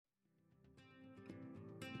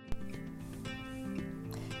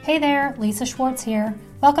Hey there, Lisa Schwartz here.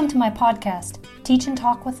 Welcome to my podcast, Teach and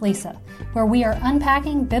Talk with Lisa, where we are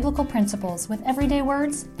unpacking biblical principles with everyday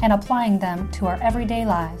words and applying them to our everyday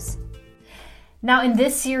lives. Now, in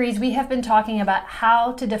this series, we have been talking about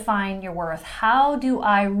how to define your worth. How do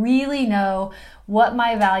I really know what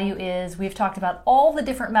my value is? We've talked about all the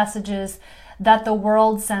different messages that the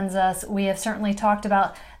world sends us. We have certainly talked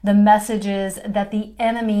about the messages that the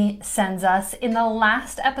enemy sends us. In the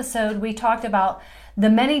last episode, we talked about the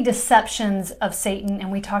many deceptions of Satan,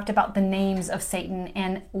 and we talked about the names of Satan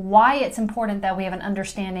and why it's important that we have an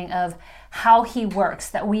understanding of how he works,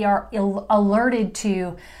 that we are alerted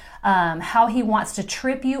to how he wants to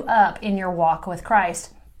trip you up in your walk with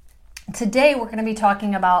Christ. Today, we're going to be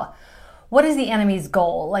talking about what is the enemy's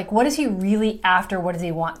goal? Like, what is he really after? What does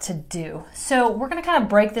he want to do? So we're going to kind of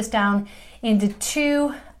break this down into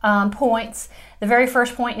two points. The very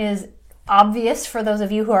first point is obvious for those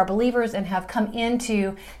of you who are believers and have come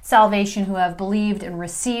into salvation, who have believed and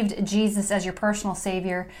received Jesus as your personal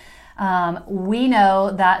Savior. We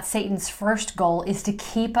know that Satan's first goal is to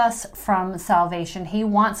keep us from salvation. He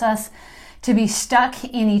wants us to be stuck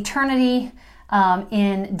in eternity,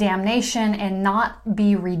 in damnation, and not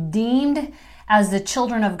be redeemed as the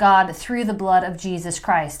children of God through the blood of Jesus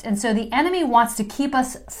Christ. And so the enemy wants to keep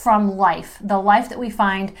us from life, the life that we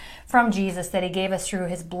find from Jesus that he gave us through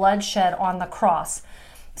his blood shed on the cross.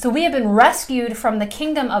 So we have been rescued from the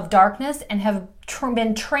kingdom of darkness and have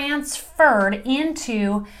been transferred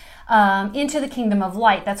into the kingdom of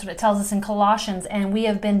light. That's what it tells us in Colossians. And we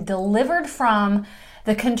have been delivered from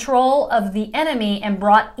the control of the enemy and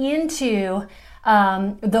brought into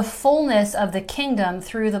the fullness of the kingdom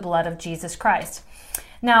through the blood of Jesus Christ.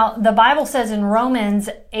 Now, the Bible says in Romans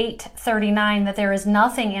 8:39 that there is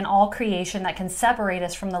nothing in all creation that can separate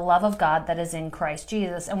us from the love of God that is in Christ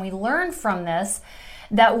Jesus. And we learn from this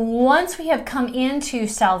that once we have come into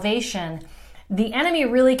salvation, the enemy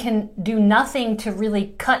really can do nothing to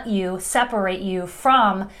really cut you, separate you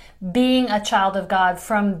from being a child of God,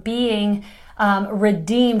 from being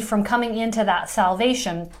redeemed, from coming into that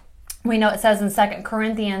salvation. We know it says in 2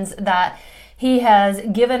 Corinthians that he has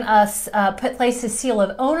given us, placed his seal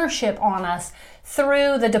of ownership on us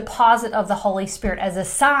through the deposit of the Holy Spirit as a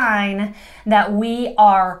sign that we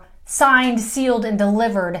are signed, sealed, and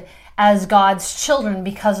delivered as God's children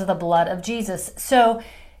because of the blood of Jesus. So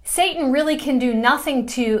Satan really can do nothing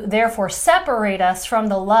to therefore separate us from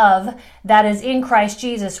the love that is in Christ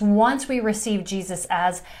Jesus once we receive Jesus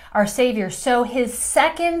as our Savior. So his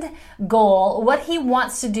second goal, what he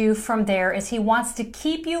wants to do from there, is he wants to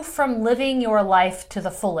keep you from living your life to the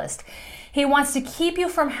fullest. He wants to keep you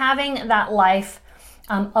from having that life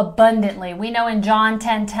abundantly. We know in John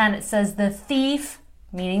 10:10 it says, "The thief,"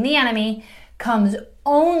 meaning the enemy, "comes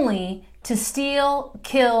only to steal,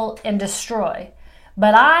 kill, and destroy.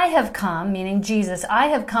 But I have come," meaning Jesus, "I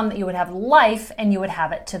have come that you would have life and you would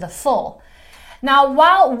have it to the full." Now,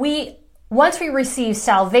 once we receive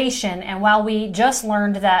salvation, and while we just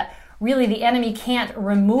learned that really the enemy can't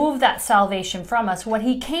remove that salvation from us, what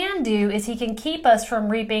he can do is he can keep us from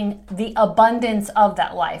reaping the abundance of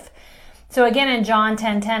that life. So again, in John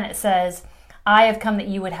 10:10, it says, "I have come that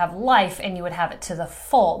you would have life and you would have it to the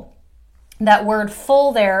full." That word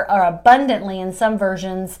full there, or abundantly in some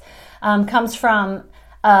versions, comes from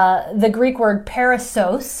the Greek word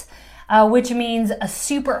perissos, which means a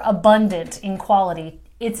super abundant in quality.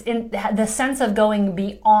 It's in the sense of going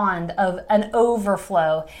beyond, of an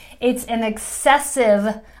overflow. It's an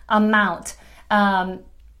excessive amount.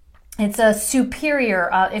 It's a superior.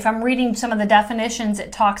 If I'm reading some of the definitions,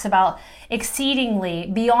 it talks about exceedingly,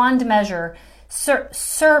 beyond measure,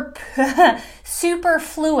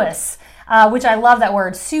 superfluous, which I love that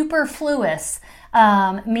word, superfluous.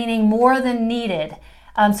 Meaning more than needed.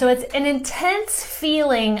 So it's an intense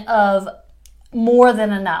feeling of more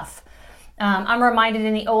than enough. I'm reminded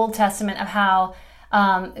in the Old Testament of how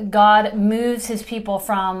God moves his people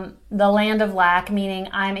from the land of lack, meaning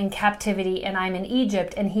I'm in captivity and I'm in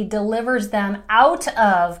Egypt, and he delivers them out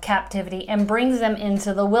of captivity and brings them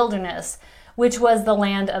into the wilderness, which was the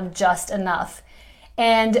land of just enough.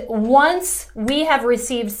 And once we have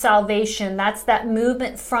received salvation, that's that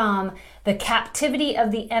movement from the captivity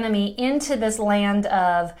of the enemy into this land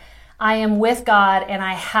of I am with God and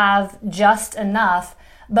I have just enough.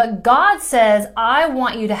 But God says, I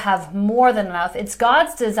want you to have more than enough. It's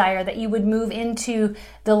God's desire that you would move into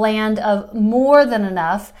the land of more than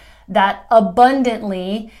enough, that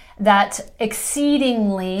abundantly, that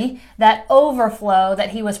exceedingly, that overflow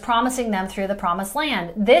that he was promising them through the promised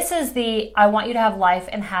land. This is I want you to have life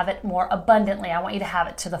and have it more abundantly. I want you to have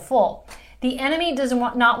it to the full. The enemy does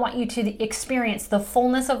not want you to experience the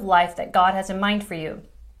fullness of life that God has in mind for you.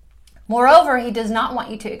 Moreover, he does not want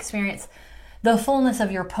you to experience the fullness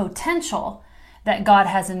of your potential that God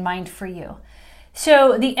has in mind for you.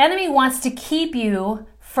 So the enemy wants to keep you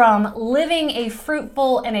from living a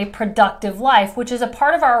fruitful and a productive life, which is a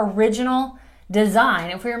part of our original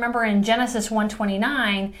design. If we remember in Genesis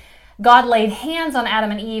 1:29, God laid hands on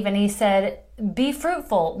Adam and Eve and he said, be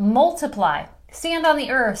fruitful, multiply, stand on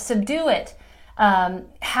the earth, subdue it,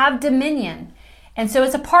 have dominion. And so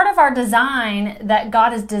it's a part of our design that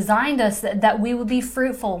God has designed us that we would be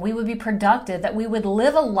fruitful, we would be productive, that we would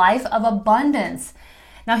live a life of abundance.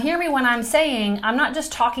 Now hear me when I'm saying, I'm not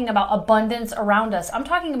just talking about abundance around us. I'm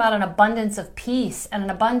talking about an abundance of peace and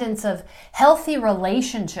an abundance of healthy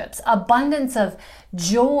relationships, abundance of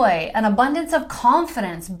joy, an abundance of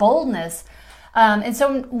confidence, boldness. And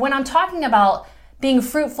so when I'm talking about being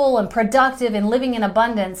fruitful and productive and living in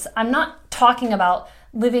abundance, I'm not talking about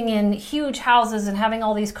living in huge houses and having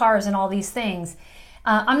all these cars and all these things.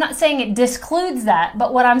 I'm not saying it discludes that,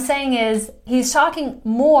 but what I'm saying is he's talking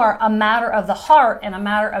more a matter of the heart and a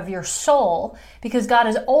matter of your soul, because God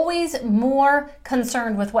is always more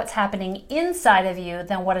concerned with what's happening inside of you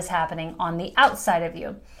than what is happening on the outside of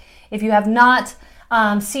you. If you have not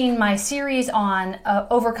seen my series on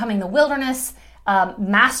overcoming the wilderness,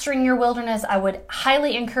 mastering your wilderness, I would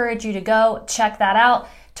highly encourage you to go check that out,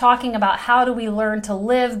 talking about how do we learn to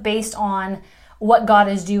live based on what God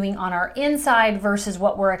is doing on our inside versus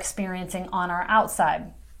what we're experiencing on our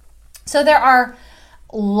outside. So there are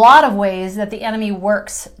a lot of ways that the enemy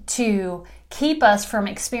works to keep us from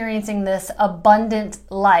experiencing this abundant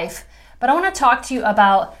life. But I want to talk to you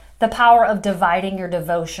about the power of dividing your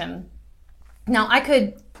devotion. Now, I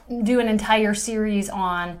could do an entire series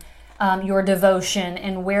on your devotion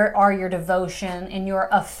and where are your devotion and your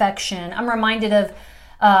affection. I'm reminded of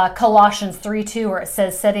Colossians 3:2, where it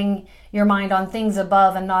says, setting your mind on things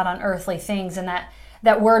above and not on earthly things. And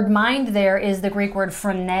that word mind there is the Greek word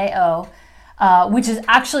phroneo, which is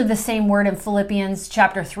actually the same word in Philippians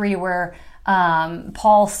chapter 3, where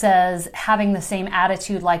Paul says having the same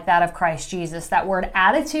attitude like that of Christ Jesus. That word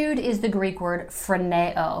attitude is the Greek word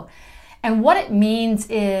phroneo. And what it means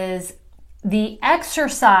is the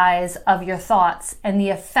exercise of your thoughts and the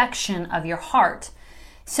affection of your heart.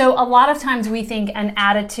 So a lot of times we think an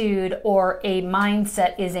attitude or a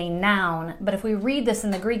mindset is a noun, but if we read this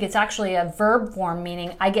in the Greek, it's actually a verb form,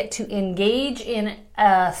 meaning I get to engage in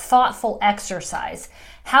a thoughtful exercise.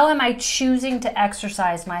 How am I choosing to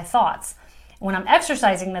exercise my thoughts? When I'm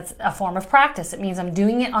exercising, that's a form of practice. It means I'm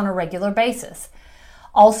doing it on a regular basis.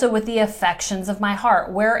 Also with the affections of my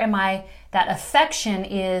heart, where am I? That affection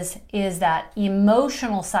is that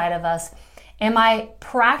emotional side of us. Am I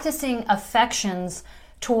practicing affections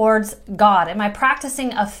towards God? Am I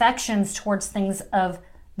practicing affections towards things of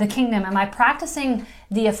the kingdom? Am I practicing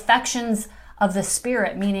the affections of the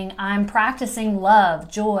Spirit, meaning I'm practicing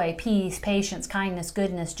love, joy, peace, patience, kindness,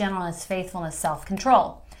 goodness, gentleness, faithfulness,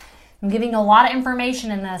 self-control? I'm giving a lot of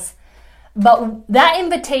information in this, but that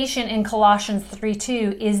invitation in Colossians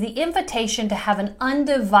 3:2 is the invitation to have an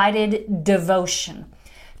undivided devotion,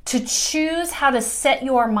 to choose how to set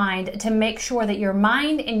your mind, to make sure that your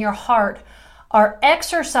mind and your heart are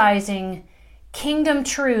exercising kingdom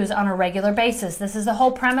truths on a regular basis. This is the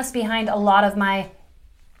whole premise behind a lot of my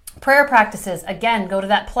prayer practices. Again, go to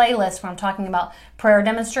that playlist where I'm talking about prayer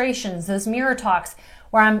demonstrations, those mirror talks,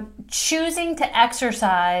 where I'm choosing to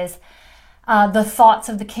exercise the thoughts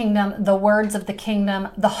of the kingdom, the words of the kingdom,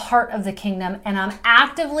 the heart of the kingdom, and I'm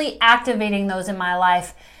actively activating those in my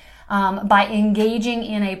life by engaging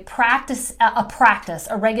in a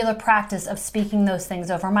regular practice of speaking those things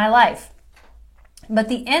over my life. But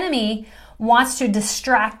the enemy wants to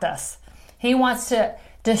distract us. He wants to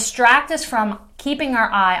distract us from keeping our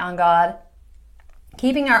eye on God,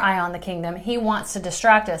 keeping our eye on the kingdom. He wants to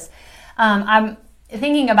distract us. I'm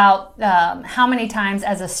thinking about how many times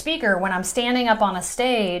as a speaker, when I'm standing up on a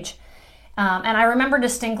stage, and I remember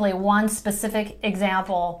distinctly one specific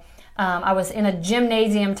example. I was in a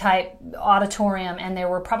gymnasium type auditorium, and there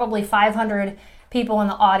were probably 500 people in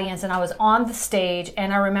the audience, and I was on the stage,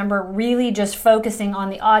 and I remember really just focusing on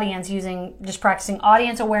the audience, just practicing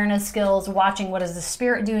audience awareness skills, watching what is the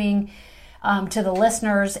Spirit doing to the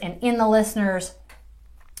listeners and in the listeners.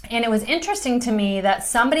 And it was interesting to me that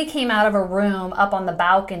somebody came out of a room up on the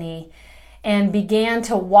balcony and began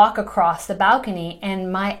to walk across the balcony,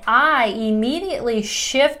 and my eye immediately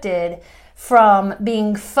shifted from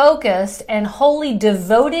being focused and wholly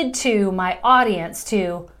devoted to my audience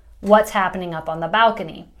to what's happening up on the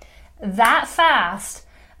balcony. That fast,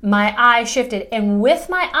 my eye shifted, and with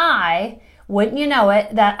my eye, wouldn't you know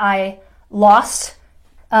it, that I lost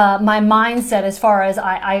my mindset as far as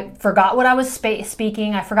I forgot what I was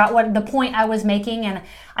speaking. I forgot what the point I was making, and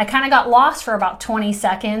I kind of got lost for about 20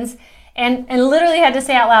 seconds and literally had to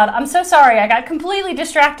say out loud, I'm so sorry, I got completely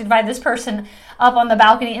distracted by this person up on the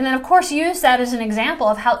balcony. And then of course use that as an example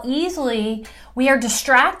of how easily we are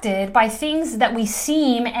distracted by things that we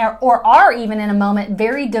seem or are even in a moment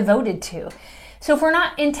very devoted to. So if we're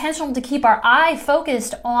not intentional to keep our eye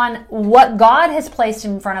focused on what God has placed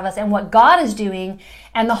in front of us and what God is doing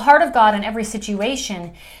and the heart of God in every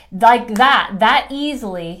situation, like that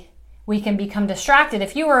easily we can become distracted.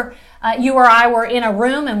 If you or I were in a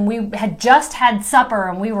room and we had just had supper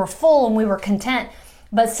and we were full and we were content,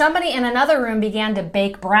 but somebody in another room began to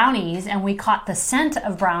bake brownies and we caught the scent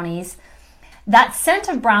of brownies, that scent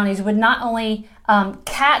of brownies would not only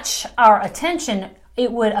catch our attention,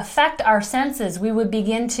 it would affect our senses. We would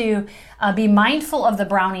begin to be mindful of the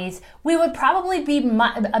brownies. We would probably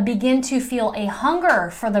begin to feel a hunger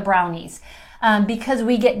for the brownies because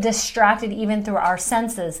we get distracted even through our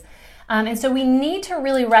senses. And so we need to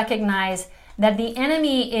really recognize that the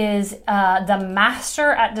enemy is the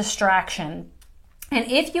master at distraction. And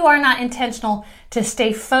if you are not intentional to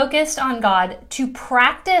stay focused on God, to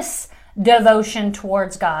practice devotion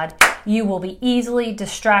towards God, you will be easily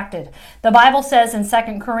distracted. The Bible says in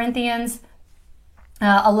 2 Corinthians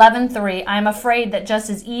 11:3, I am afraid that just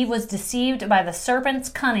as Eve was deceived by the serpent's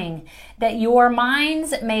cunning, that your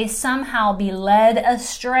minds may somehow be led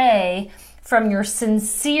astray from your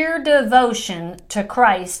sincere devotion to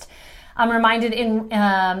Christ. I'm reminded in,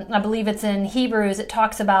 I believe it's in Hebrews, it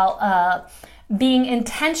talks about being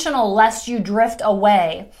intentional lest you drift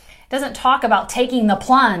away. It doesn't talk about taking the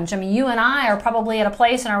plunge. I mean, you and I are probably at a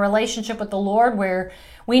place in our relationship with the Lord where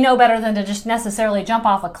we know better than to just necessarily jump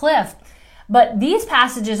off a cliff. But these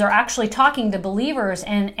passages are actually talking to believers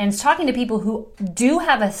and talking to people who do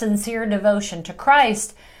have a sincere devotion to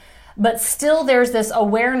Christ, but still there's this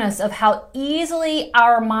awareness of how easily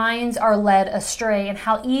our minds are led astray and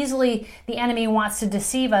how easily the enemy wants to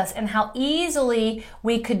deceive us and how easily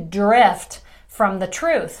we could drift from the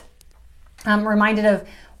truth. I'm reminded of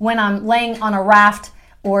when I'm laying on a raft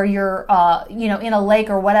or you're in a lake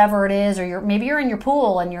or whatever it is, or maybe you're in your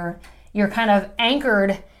pool and you're kind of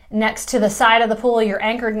anchored next to the side of the pool, you're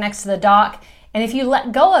anchored next to the dock. And if you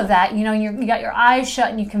let go of that, you got your eyes shut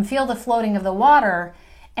and you can feel the floating of the water,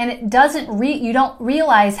 and you don't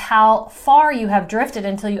realize how far you have drifted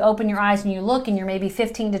until you open your eyes and you look and you're maybe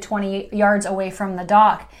 15 to 20 yards away from the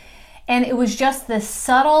dock. And it was just this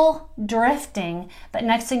subtle drifting, but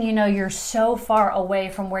next thing you know, you're so far away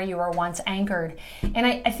from where you were once anchored. And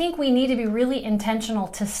I think we need to be really intentional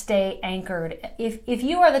to stay anchored. If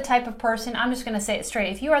you are the type of person, I'm just going to say it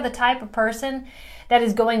straight, if you are the type of person that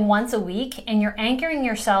is going once a week and you're anchoring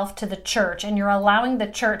yourself to the church and you're allowing the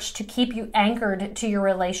church to keep you anchored to your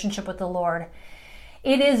relationship with the Lord,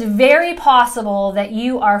 it is very possible that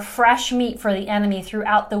you are fresh meat for the enemy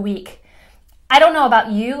throughout the week. I don't know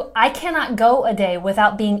about you, I cannot go a day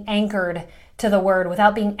without being anchored to the Word,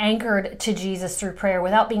 without being anchored to Jesus through prayer,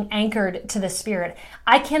 without being anchored to the Spirit.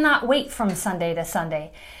 I cannot wait from Sunday to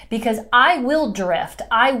Sunday because I will drift.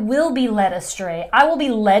 I will be led astray. I will be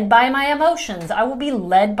led by my emotions. I will be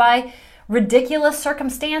led by ridiculous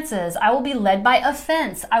circumstances. I will be led by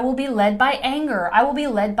offense. I will be led by anger. I will be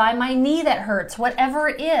led by my knee that hurts, whatever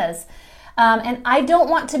it is. And I don't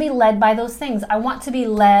want to be led by those things. I want to be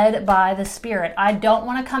led by the Spirit. I don't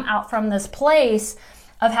want to come out from this place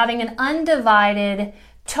of having an undivided,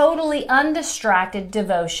 totally undistracted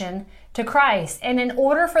devotion to Christ. And in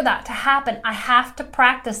order for that to happen, I have to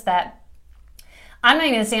practice that. I'm not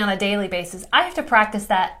even going to say on a daily basis. I have to practice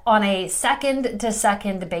that on a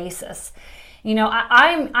second-to-second basis.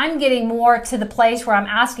 I'm getting more to the place where I'm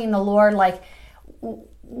asking the Lord, like,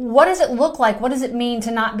 what does it look like? What does it mean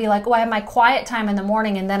to not be like, I have my quiet time in the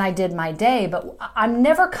morning and then I did my day, but I'm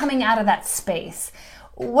never coming out of that space.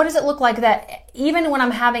 What does it look like that even when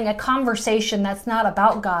I'm having a conversation that's not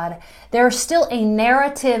about God, there's still a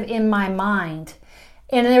narrative in my mind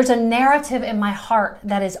and there's a narrative in my heart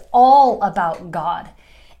that is all about God.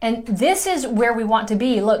 And this is where we want to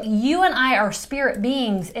be. Look, you and I are spirit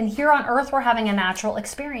beings, and here on earth we're having a natural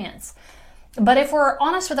experience. But if we're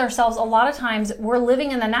honest with ourselves, a lot of times we're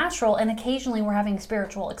living in the natural and occasionally we're having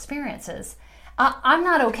spiritual experiences. I'm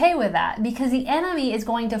not okay with that because the enemy is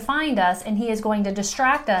going to find us and he is going to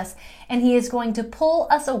distract us and he is going to pull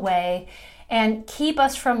us away and keep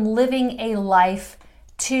us from living a life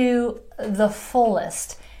to the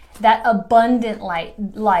fullest, that abundant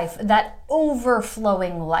life, that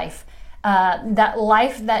overflowing life, that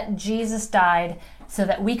life that Jesus died so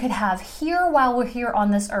that we could have here while we're here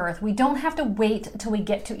on this earth. We don't have to wait till we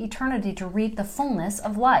get to eternity to reap the fullness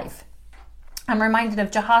of life. I'm reminded of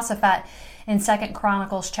Jehoshaphat in 2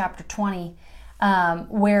 Chronicles chapter 20,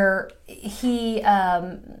 where he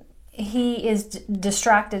is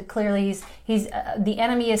distracted. Clearly, he's the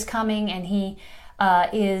enemy is coming, and he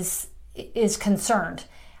is concerned.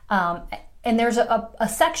 And there's a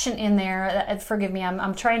section in there, forgive me,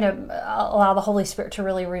 I'm trying to allow the Holy Spirit to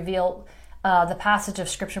really reveal the passage of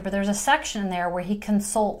Scripture, but there's a section in there where he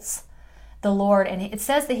consults the Lord, and it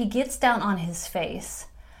says that he gets down on his face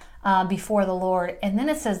before the Lord, and then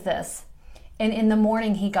it says this, and in the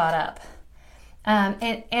morning he got up.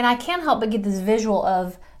 And I can't help but get this visual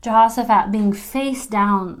of Jehoshaphat being face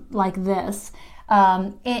down like this.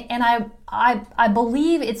 And I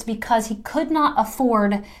believe it's because he could not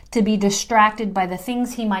afford to be distracted by the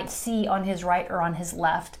things he might see on his right or on his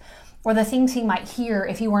left, or the things he might hear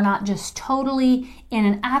if he were not just totally in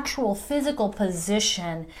an actual physical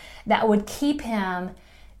position that would keep him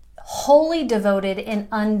wholly devoted and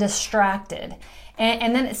undistracted.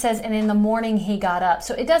 And then it says, and in the morning he got up.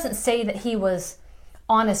 So it doesn't say that he was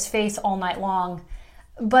on his face all night long,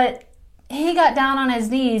 but he got down on his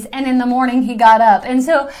knees, and in the morning he got up. And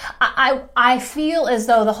so I feel as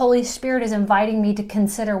though the Holy Spirit is inviting me to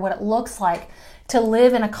consider what it looks like to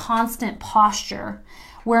live in a constant posture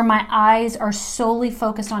where my eyes are solely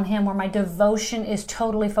focused on Him, where my devotion is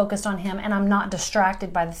totally focused on Him, and I'm not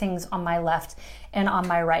distracted by the things on my left and on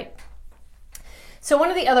my right. So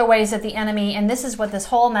one of the other ways that the enemy, and this is what this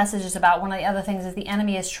whole message is about, one of the other things that the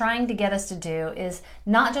enemy is trying to get us to do is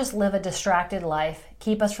not just live a distracted life,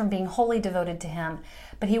 keep us from being wholly devoted to Him,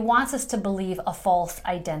 but he wants us to believe a false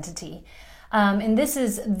identity. And this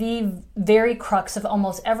is the very crux of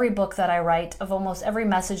almost every book that I write, of almost every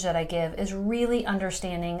message that I give, is really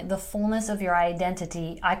understanding the fullness of your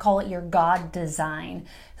identity. I call it your God design,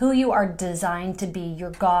 who you are designed to be,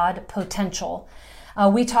 your God potential.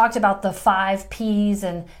 We talked about the 5 P's,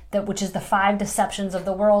 and which is the 5 deceptions of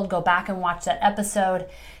the world. Go back and watch that episode.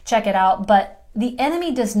 Check it out. But the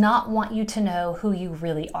enemy does not want you to know who you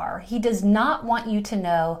really are. He does not want you to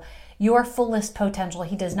know your fullest potential.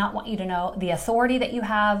 He does not want you to know the authority that you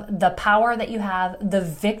have, the power that you have, the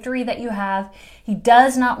victory that you have. He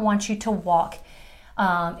does not want you to walk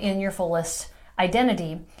in your fullest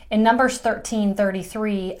identity. In Numbers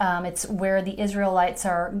 13:33, it's where the Israelites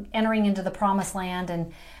are entering into the promised land,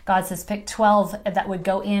 and God says pick 12 that would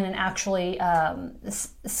go in and actually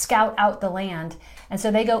scout out the land. And so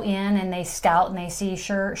they go in and they scout, and they see,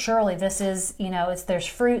 surely this is, there's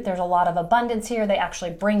fruit, there's a lot of abundance here. They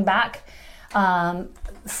actually bring back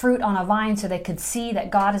fruit on a vine so they could see that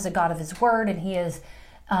God is a God of His word, and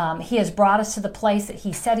He has brought us to the place that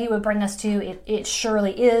He said He would bring us to. It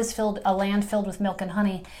surely is a land filled with milk and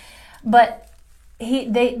honey. But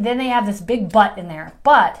they have this big but in there.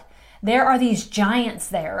 But there are these giants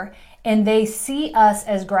there, and they see us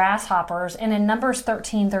as grasshoppers. And in Numbers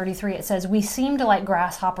 13:33, it says, we seemed like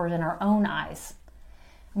grasshoppers in our own eyes.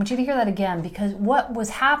 I want you to hear that again, because what was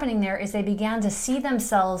happening there is they began to see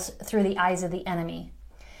themselves through the eyes of the enemy.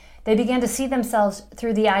 They began to see themselves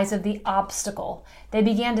through the eyes of the obstacle. They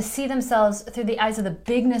began to see themselves through the eyes of the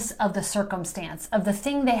bigness of the circumstance, of the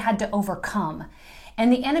thing they had to overcome.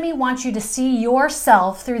 And the enemy wants you to see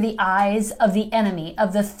yourself through the eyes of the enemy,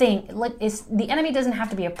 of the thing. The enemy doesn't have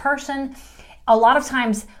to be a person. A lot of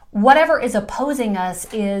times, whatever is opposing us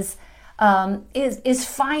is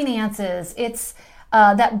finances. It's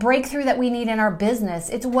that breakthrough that we need in our business.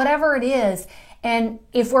 It's whatever it is. And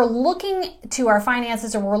if we're looking to our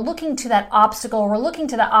finances, or we're looking to that obstacle, or we're looking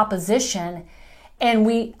to that opposition, and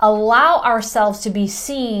we allow ourselves to be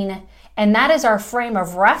seen, and that is our frame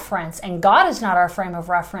of reference, and God is not our frame of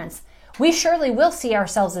reference, we surely will see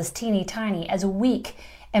ourselves as teeny tiny, as weak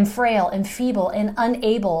and frail and feeble and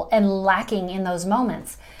unable and lacking in those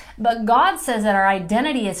moments. But God says that our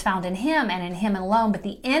identity is found in Him and in Him alone. But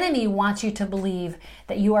the enemy wants you to believe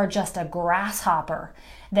that you are just a grasshopper,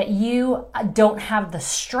 that you don't have the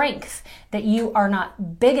strength, that you are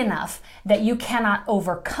not big enough, that you cannot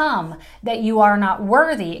overcome, that you are not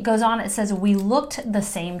worthy. It goes on, it says, we looked the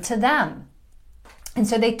same to them. And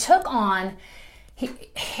so they took on,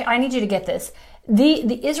 I need you to get this,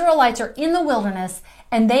 the Israelites are in the wilderness,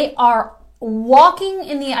 and they are walking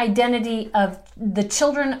in the identity of the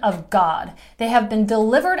children of God. They have been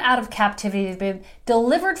delivered out of captivity. They've been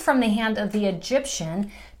delivered from the hand of the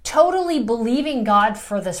Egyptian, totally believing God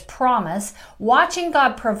for this promise, watching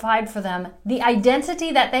God provide for them the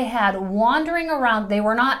identity that they had wandering around. They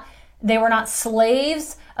were not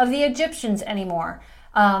slaves of the Egyptians anymore.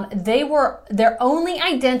 Their only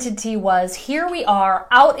identity was, here we are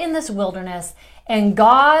out in this wilderness, And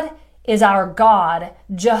God is our God.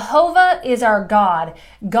 Jehovah is our God.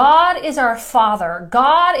 God is our Father.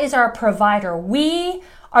 God is our provider. We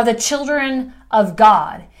are the children of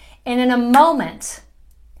God. And in a moment,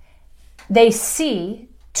 they see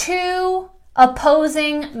two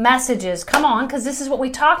opposing messages. Come on, because this is what we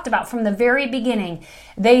talked about from the very beginning.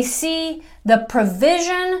 They see the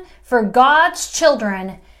provision for God's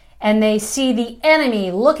children, and they see the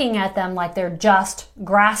enemy looking at them like they're just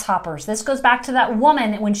grasshoppers. This goes back to that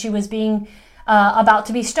woman when she was being about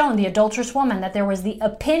to be stoned, the adulterous woman, that there was the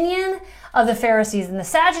opinion of the Pharisees and the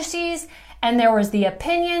Sadducees, and there was the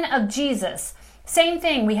opinion of Jesus. Same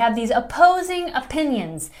thing, we have these opposing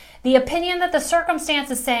opinions. The opinion that the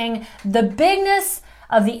circumstance is saying, the bigness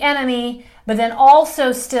of the enemy, but then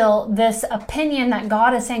also still this opinion that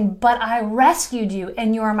God is saying, but I rescued you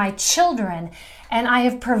and you are my children and I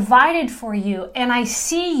have provided for you and I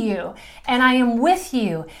see you and I am with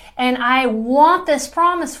you and I want this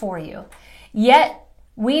promise for you. Yet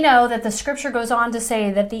we know that the scripture goes on to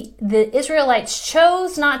say that the Israelites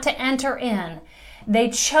chose not to enter in. They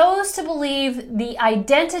chose to believe the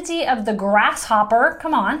identity of the grasshopper,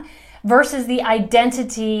 come on, versus the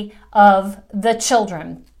identity of the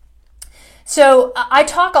children. So I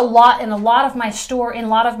talk a lot in a lot of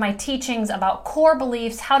my teachings about core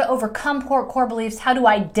beliefs, how to overcome core beliefs, how to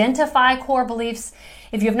identify core beliefs.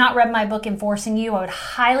 If you have not read my book, Enforcing You, I would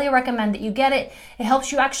highly recommend that you get it. It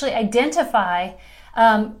helps you actually identify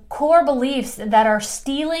core beliefs that are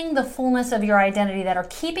stealing the fullness of your identity, that are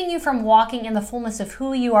keeping you from walking in the fullness of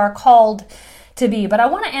who you are called to be. But I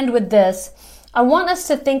want to end with this. I want us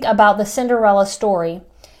to think about the Cinderella story.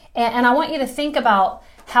 And I want you to think about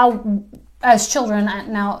how, as children,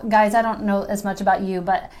 now guys, I don't know as much about you,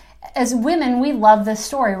 but as women, we love this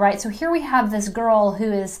story, right? So here we have this girl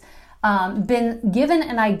who has been given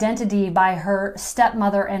an identity by her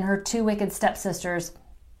stepmother and her two wicked stepsisters.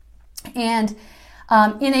 And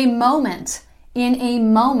in a moment,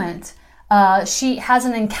 she has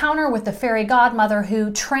an encounter with the fairy godmother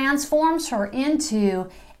who transforms her into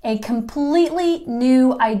a completely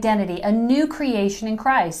new identity, a new creation in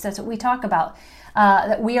Christ. That's what we talk about,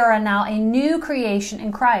 that we are now a new creation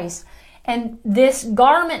in Christ. And this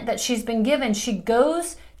garment that she's been given, she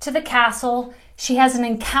goes to the castle, she has an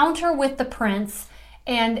encounter with the prince,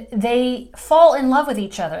 and they fall in love with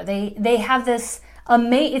each other. They have this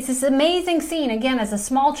it's this amazing scene. Again, as a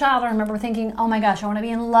small child, I remember thinking, oh my gosh, I want to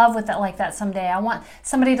be in love with that like that someday. I want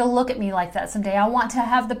somebody to look at me like that someday. I want to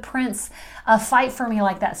have the prince fight for me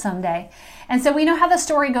like that someday. And so we know how the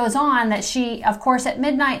story goes on, that she, of course, at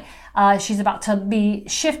midnight, she's about to be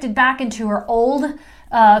shifted back into her old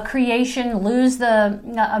creation,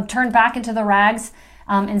 turned back into the rags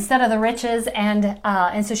instead of the riches.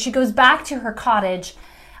 And so she goes back to her cottage,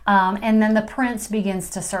 and then the prince begins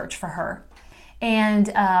to search for her. And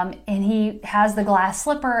he has the glass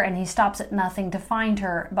slipper, and he stops at nothing to find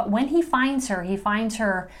her. But when he finds her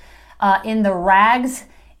in the rags,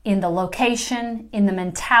 in the location, in the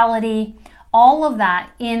mentality, all of that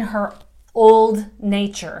in her old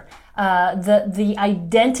nature. The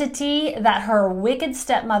identity that her wicked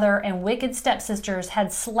stepmother and wicked stepsisters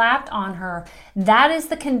had slapped on her, that is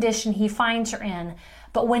the condition he finds her in.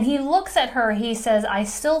 But when he looks at her, he says, I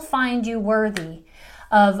still find you worthy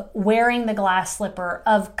of wearing the glass slipper,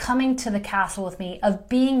 of coming to the castle with me, of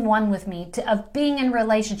being one with me, of being in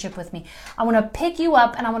relationship with me. I want to pick you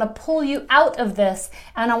up and I want to pull you out of this,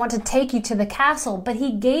 and I want to take you to the castle. But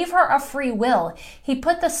he gave her a free will. He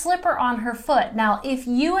put the slipper on her foot. Now, if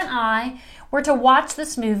you and I were to watch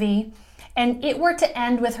this movie and it were to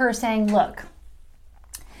end with her saying, look,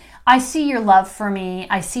 I see your love for me.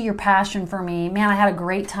 I see your passion for me. Man, I had a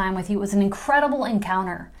great time with you. It was an incredible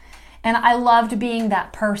encounter. And I loved being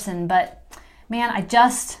that person, but man, I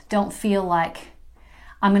just don't feel like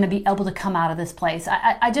I'm going to be able to come out of this place.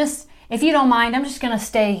 I just, if you don't mind, I'm just going to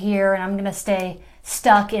stay here, and I'm going to stay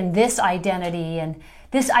stuck in this identity. And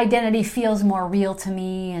this identity feels more real to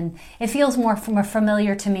me, and it feels more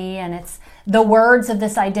familiar to me. And it's the words of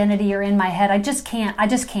this identity are in my head. I just can't. I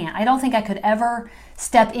don't think I could ever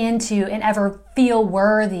step into and ever feel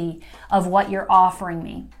worthy of what you're offering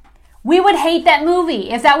me. We would hate that movie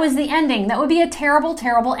if that was the ending. That would be a terrible,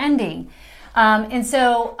 terrible ending. And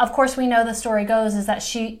so, of course, we know the story goes is that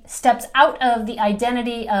she steps out of the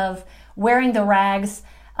identity of wearing the rags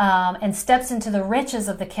and steps into the riches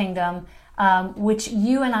of the kingdom. which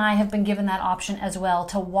you and I have been given that option as well,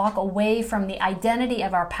 to walk away from the identity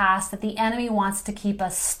of our past that the enemy wants to keep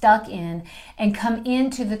us stuck in and come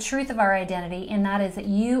into the truth of our identity, and that is that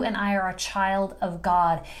you and I are a child of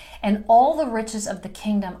God, and all the riches of the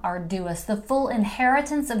kingdom are due us. The full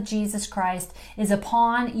inheritance of Jesus Christ is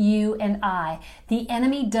upon you and I. The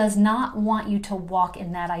enemy does not want you to walk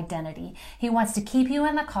in that identity. He wants to keep you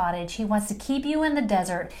in the cottage. He wants to keep you in the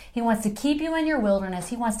desert. He wants to keep you in your wilderness.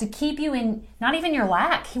 He wants to keep you in not even your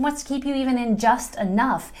lack. He wants to keep you even in just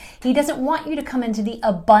enough. He doesn't want you to come into the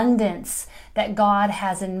abundance that God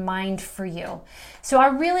has in mind for you. So I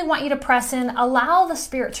really want you to press in, allow the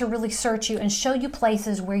Spirit to really search you and show you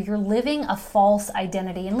places where you're living a false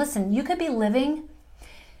identity. And listen, you could be living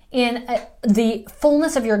in the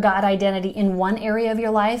fullness of your God identity in one area of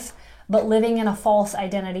your life, but living in a false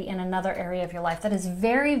identity in another area of your life. That is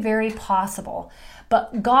very, very possible.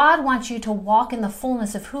 But God wants you to walk in the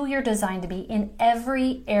fullness of who you're designed to be in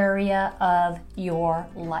every area of your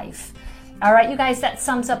life. All right, you guys, that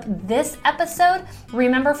sums up this episode.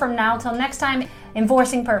 Remember, from now till next time,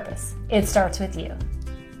 enforcing purpose, it starts with you.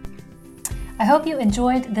 I hope you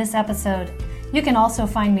enjoyed this episode. You can also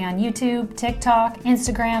find me on YouTube, TikTok,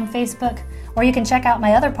 Instagram, Facebook, or you can check out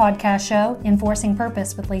my other podcast show, Enforcing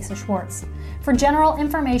Purpose with Lisa Schwartz. For general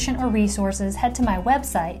information or resources, head to my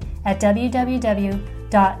website at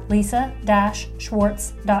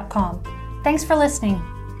www.lisa-schwartz.com. Thanks for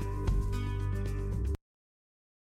listening.